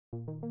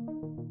Ever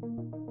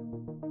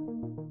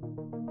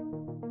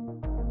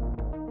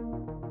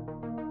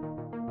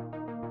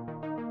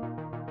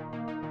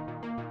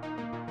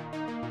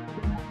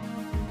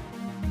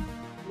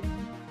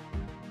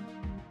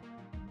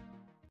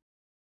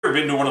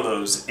been to one of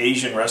those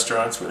Asian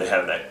restaurants where they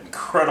have that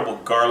incredible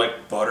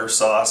garlic butter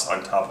sauce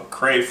on top of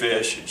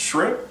crayfish and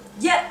shrimp?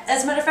 Yeah,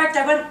 as a matter of fact,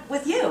 I went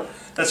with you.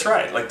 That's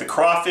right, like the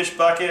crawfish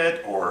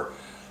bucket or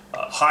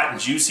hot and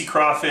juicy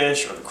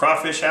crawfish or the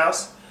crawfish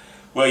house.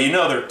 Well, you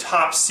know they're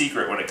top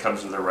secret when it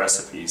comes to their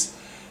recipes.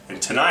 And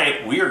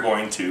tonight we are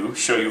going to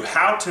show you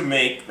how to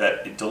make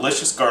that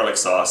delicious garlic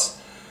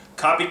sauce,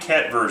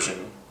 copycat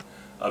version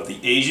of the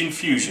Asian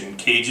fusion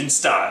Cajun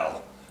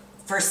style.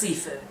 For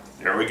seafood.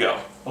 There we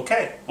go.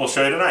 Okay, we'll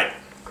show you tonight.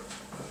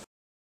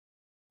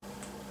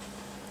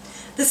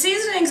 The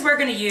seasonings we're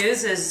going to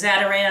use is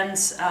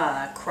Zatarain's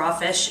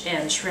crawfish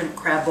and shrimp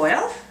crab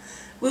boil.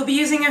 We'll be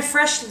using a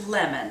fresh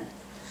lemon.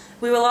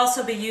 We will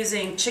also be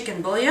using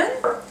chicken bouillon,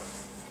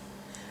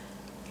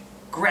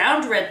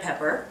 ground red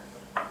pepper,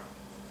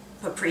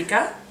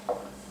 paprika,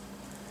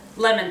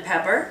 lemon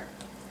pepper,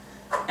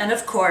 and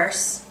of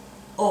course,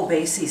 Old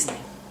Bay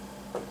seasoning.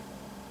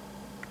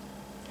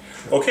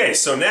 Okay,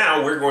 so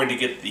now we're going to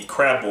get the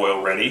crab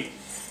boil ready.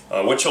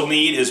 What you'll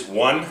need is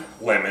 1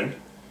 lemon.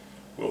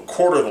 We'll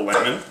quarter the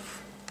lemon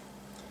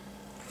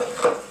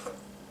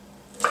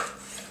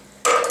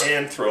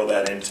and throw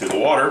that into the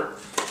water.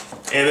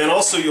 And then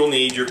also you'll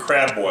need your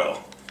crab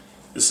boil.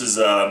 This is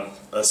an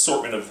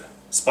assortment of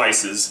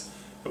spices,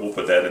 and we'll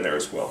put that in there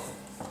as well.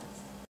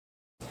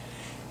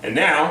 And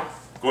now,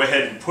 go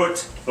ahead and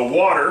put the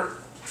water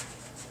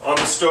on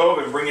the stove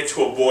and bring it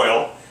to a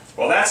boil.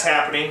 While that's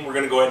happening, we're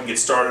going to go ahead and get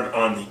started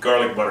on the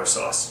garlic butter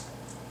sauce.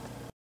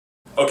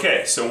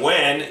 Okay, so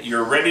when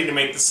you're ready to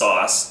make the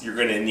sauce, you're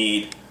going to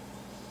need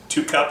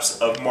 2 cups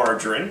of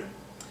margarine.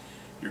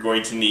 You're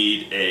going to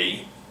need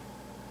a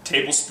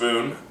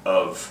tablespoon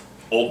of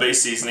Old Bay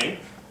seasoning,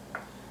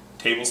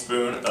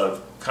 tablespoon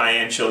of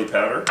cayenne chili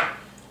powder,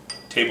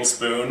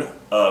 tablespoon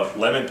of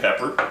lemon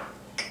pepper,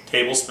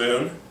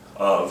 tablespoon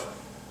of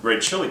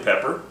red chili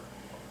pepper,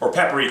 or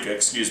paprika,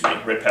 excuse me,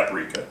 red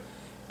paprika,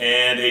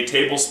 and a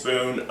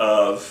tablespoon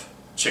of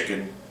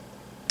chicken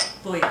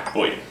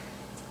bouillon.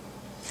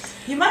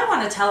 You might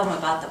want to tell them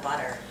about the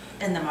butter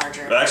and the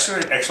margarine.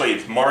 Actually,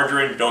 it's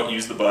margarine. Don't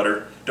use the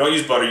butter. Don't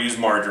use butter, use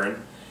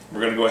margarine. We're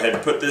going to go ahead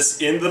and put this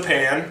in the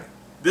pan.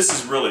 This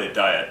is really a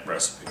diet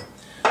recipe.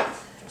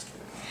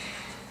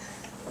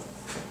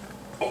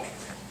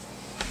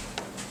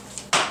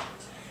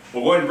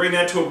 We'll go ahead and bring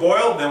that to a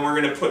boil. Then we're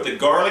going to put the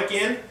garlic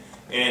in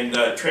and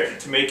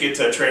to make it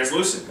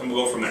translucent, and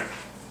we'll go from there.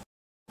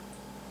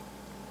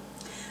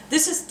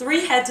 This is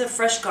 3 heads of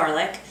fresh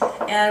garlic,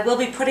 and we'll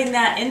be putting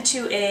that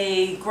into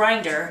a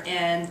grinder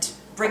and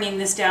bringing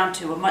this down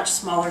to a much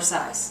smaller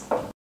size.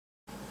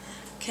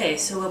 Okay,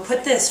 so we'll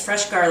put this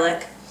fresh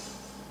garlic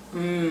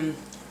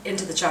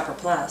into the Chopper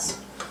Plus.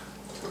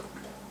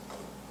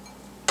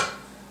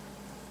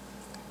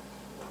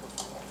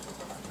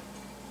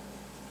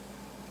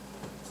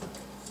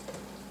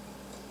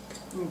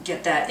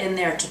 Get that in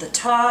there to the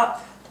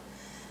top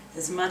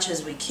as much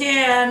as we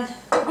can.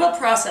 We'll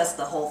process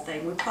the whole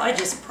thing. We'll probably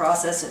just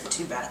process it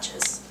 2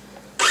 batches.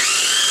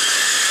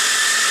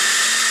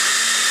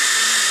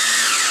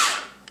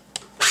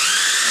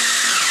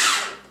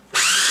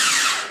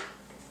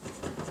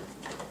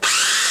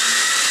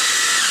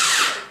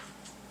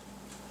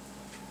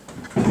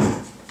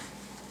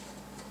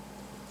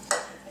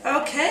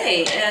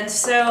 Okay, and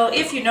so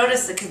if you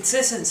notice the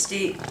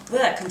consistency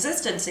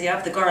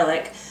of the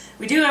garlic,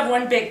 we do have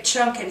 1 big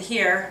chunk in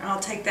here. I'll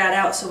take that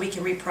out so we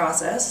can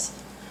reprocess.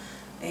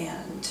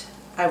 And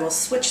I will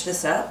switch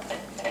this up.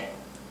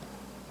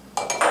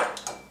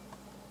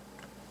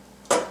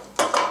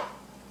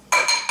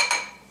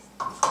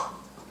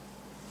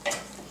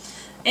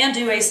 And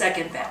do a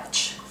second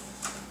batch.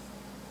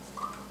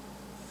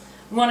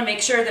 We want to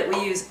make sure that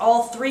we use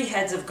all 3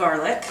 heads of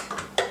garlic.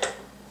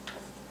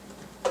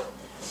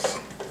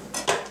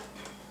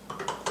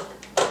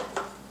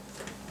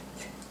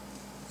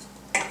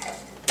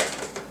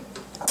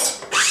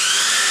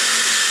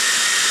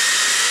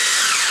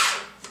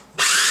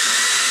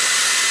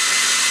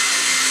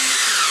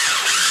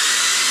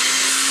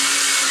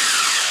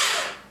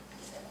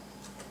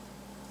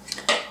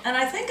 And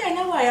I think I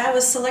know why I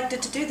was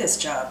selected to do this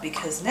job,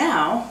 because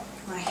now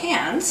my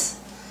hands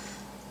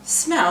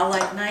smell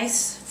like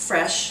nice,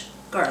 fresh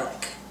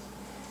garlic.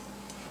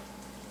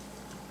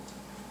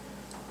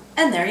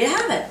 And there you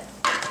have it.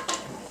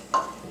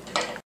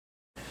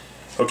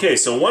 Okay,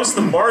 so once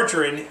the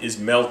margarine is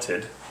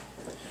melted,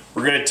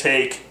 we're going to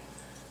take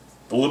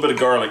a little bit of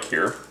garlic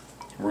here.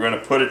 We're going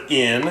to put it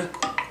in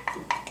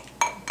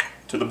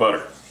to the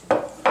butter.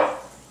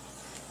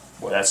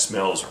 Boy, that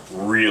smells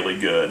really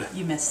good.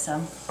 You missed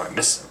some. I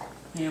missed some.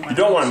 You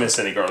don't want to miss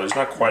any garlic. There's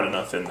not quite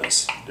enough in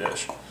this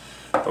dish.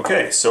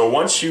 Okay, so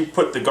once you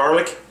put the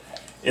garlic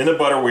in the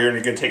butter, we're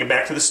going to take it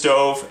back to the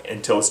stove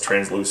until it's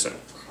translucent.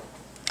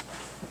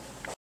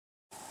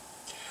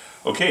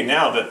 Okay,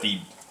 now that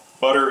the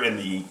butter and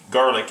the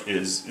garlic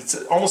it's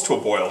almost to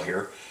a boil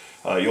here.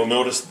 You'll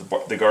notice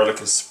the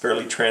garlic is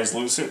fairly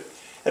translucent.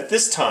 At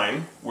this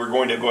time, we're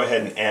going to go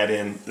ahead and add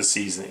in the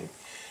seasoning.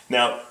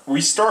 Now,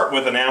 we start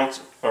with an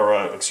ounce, or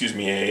a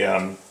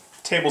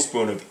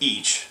tablespoon of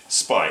each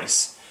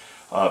spice.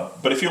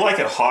 But if you like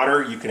it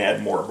hotter, you can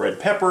add more red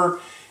pepper.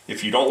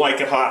 If you don't like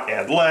it hot,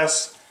 add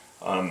less.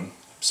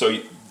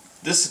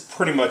 This is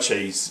pretty much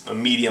a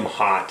medium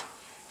hot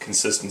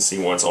consistency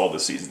once all the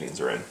seasonings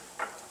are in.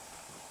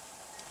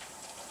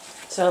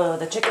 So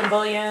the chicken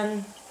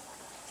bouillon,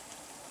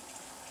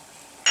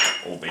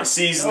 Old Bay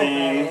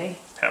seasoning,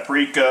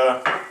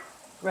 paprika,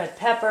 red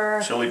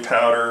pepper, chili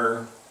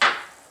powder,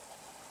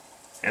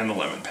 and the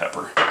lemon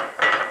pepper.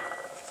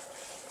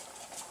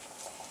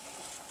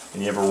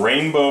 And you have a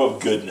rainbow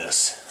of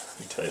goodness. Let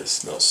me tell you, this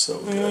smells so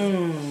good.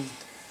 And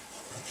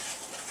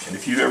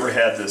if you've ever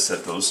had this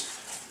at those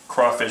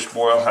crawfish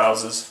boil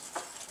houses,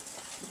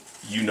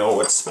 you know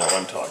what smell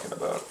I'm talking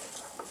about.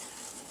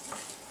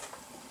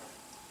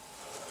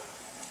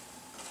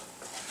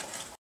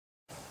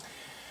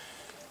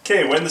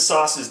 Okay, when the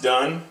sauce is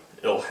done,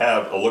 it'll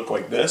have a look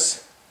like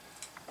this.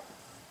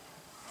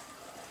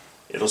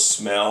 It'll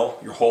smell,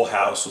 your whole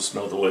house will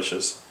smell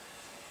delicious.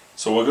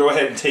 So we'll go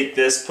ahead and take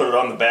this, put it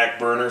on the back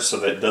burner so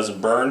that it doesn't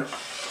burn,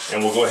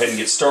 and we'll go ahead and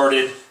get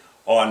started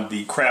on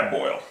the crab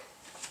boil.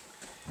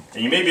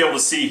 And you may be able to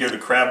see here the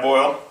crab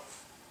boil.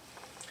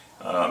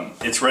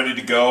 It's ready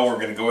to go. We're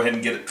going to go ahead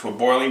and get it to a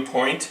boiling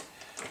point.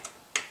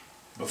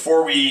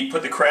 Before we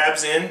put the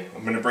crabs in,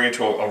 I'm going to bring it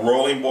to a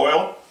rolling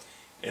boil,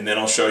 and then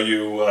I'll show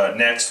you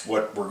next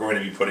what we're going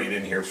to be putting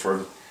in here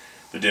for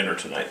the dinner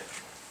tonight.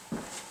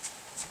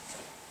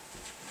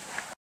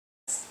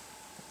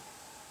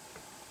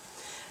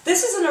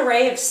 This is an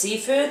array of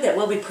seafood that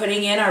we'll be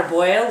putting in our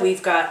boil.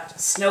 We've got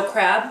snow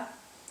crab,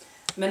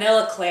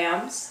 manila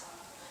clams,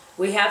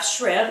 we have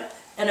shrimp,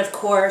 and of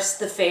course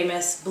the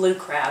famous blue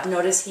crab.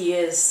 Notice he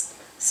is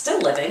still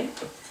living.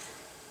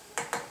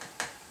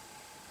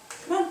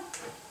 Come on,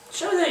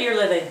 show that you're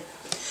living.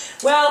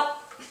 Well,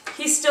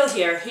 he's still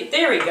here.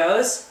 There he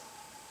goes.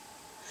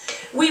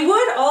 We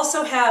would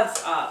also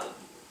have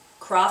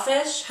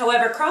crawfish.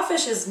 However,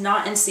 crawfish is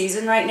not in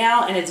season right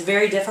now and it's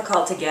very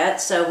difficult to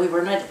get, so we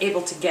were not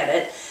able to get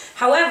it.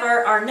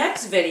 However, our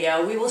next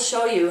video, we will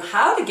show you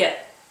how to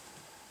get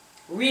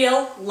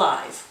real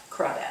live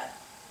crawdad.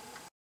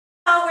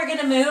 Now we're going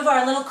to move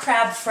our little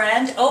crab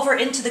friend over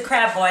into the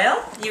crab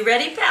boil. You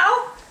ready,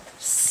 pal?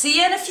 See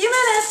you in a few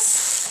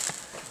minutes.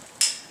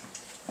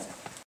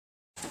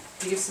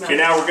 Do you smell? Okay,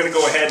 now we're going to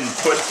go ahead and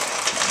put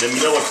the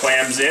manila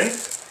clams in.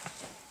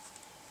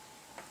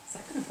 Is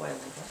that going to boil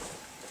over?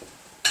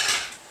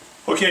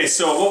 Okay,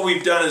 so what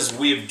we've done is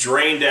we've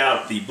drained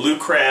out the blue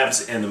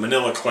crabs and the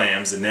manila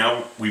clams, and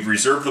now we've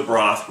reserved the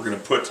broth. We're going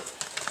to put,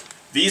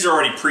 these are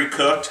already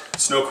pre-cooked.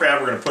 Snow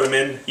crab, we're going to put them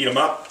in, heat them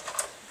up,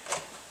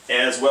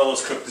 as well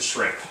as cook the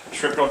shrimp.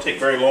 Shrimp don't take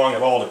very long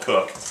at all to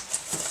cook.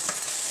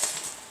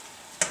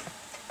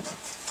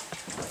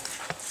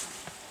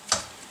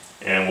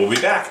 And we'll be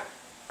back.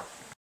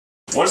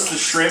 Once the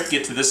shrimp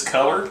get to this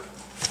color,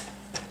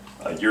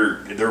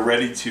 they're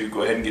ready to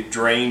go ahead and get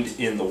drained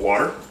in the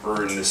water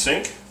or in the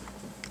sink.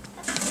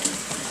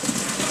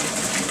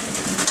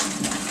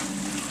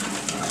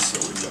 So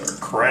we've got our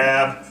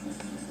crab,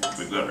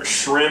 we've got our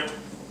shrimp.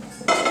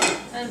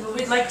 And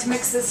we'd like to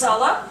mix this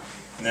all up.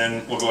 And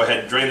then we'll go ahead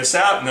and drain this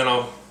out, and then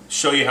I'll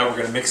show you how we're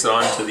going to mix it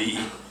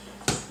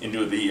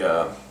into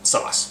the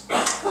sauce.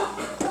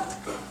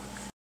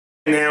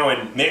 Now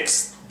and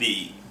mix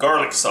the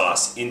garlic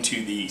sauce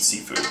into the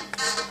seafood.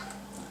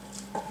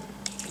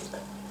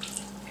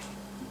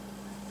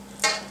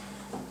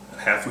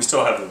 We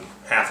still have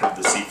half of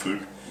the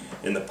seafood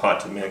in the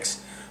pot to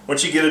mix.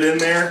 Once you get it in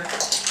there,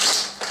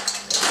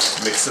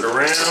 mix it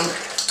around.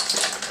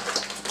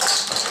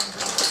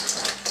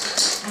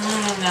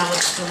 That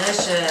looks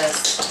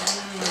delicious.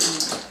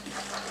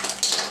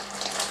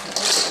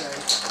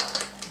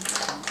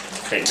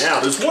 Okay, now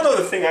there's one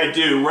other thing I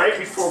do right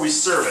before we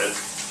serve it.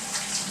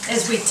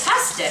 Is we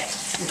test it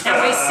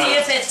and we see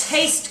if it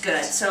tastes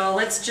good. So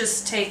let's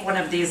just take one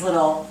of these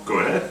little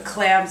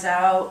clams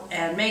out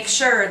and make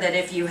sure that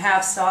if you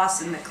have sauce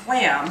in the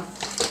clam,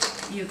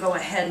 you go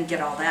ahead and get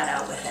all that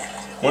out with it.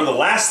 One of the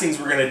last things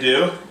we're going to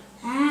do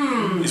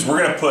is we're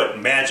going to put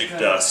magic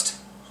dust,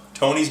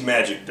 Tony's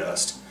magic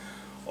dust,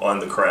 on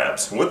the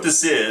crabs. And what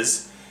this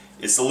is,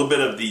 it's a little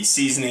bit of the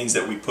seasonings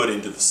that we put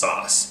into the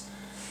sauce.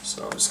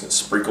 So I'm just going to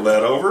sprinkle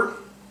that over.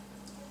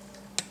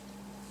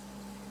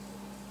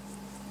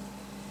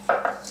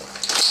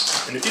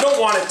 And if you don't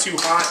want it too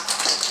hot,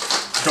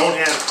 don't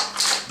add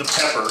the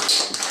pepper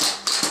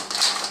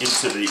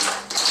into the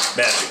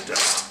magic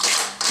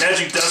dust.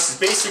 Magic dust is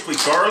basically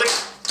garlic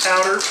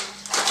powder,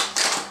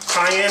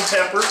 cayenne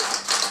pepper,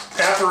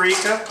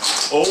 paprika,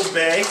 Old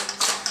Bay,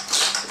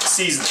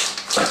 seasoning.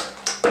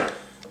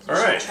 All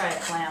right. Try a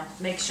clam.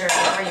 Make sure.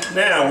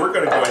 Now we're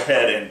going to go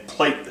ahead and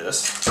plate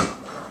this.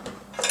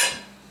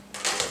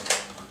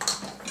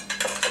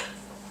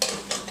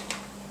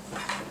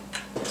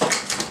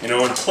 You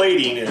know, and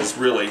plating is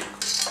really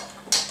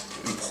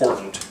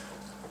important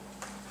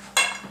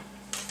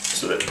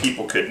so that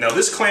people could... Now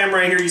this clam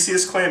right here, you see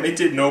this clam? It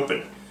didn't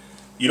open.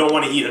 You don't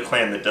want to eat a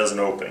clam that doesn't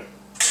open.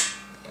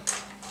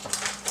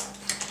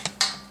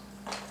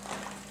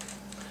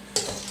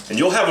 And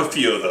you'll have a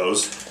few of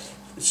those.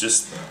 It's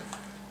just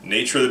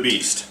nature of the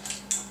beast.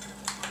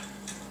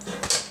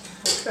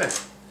 Okay.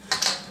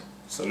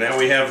 So now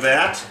we have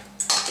that.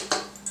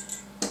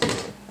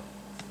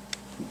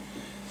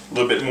 A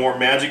little bit more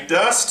magic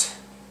dust.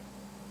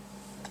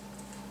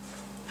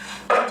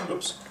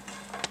 Oops.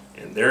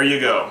 And there you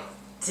go.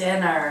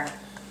 Dinner.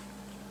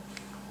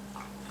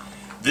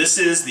 This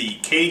is the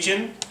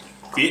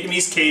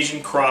Vietnamese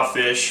Cajun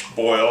Crawfish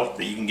Boil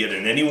that you can get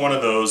in any one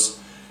of those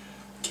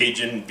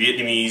Cajun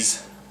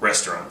Vietnamese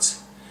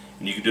restaurants.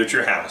 And you can do it at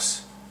your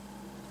house.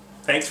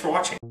 Thanks for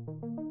watching.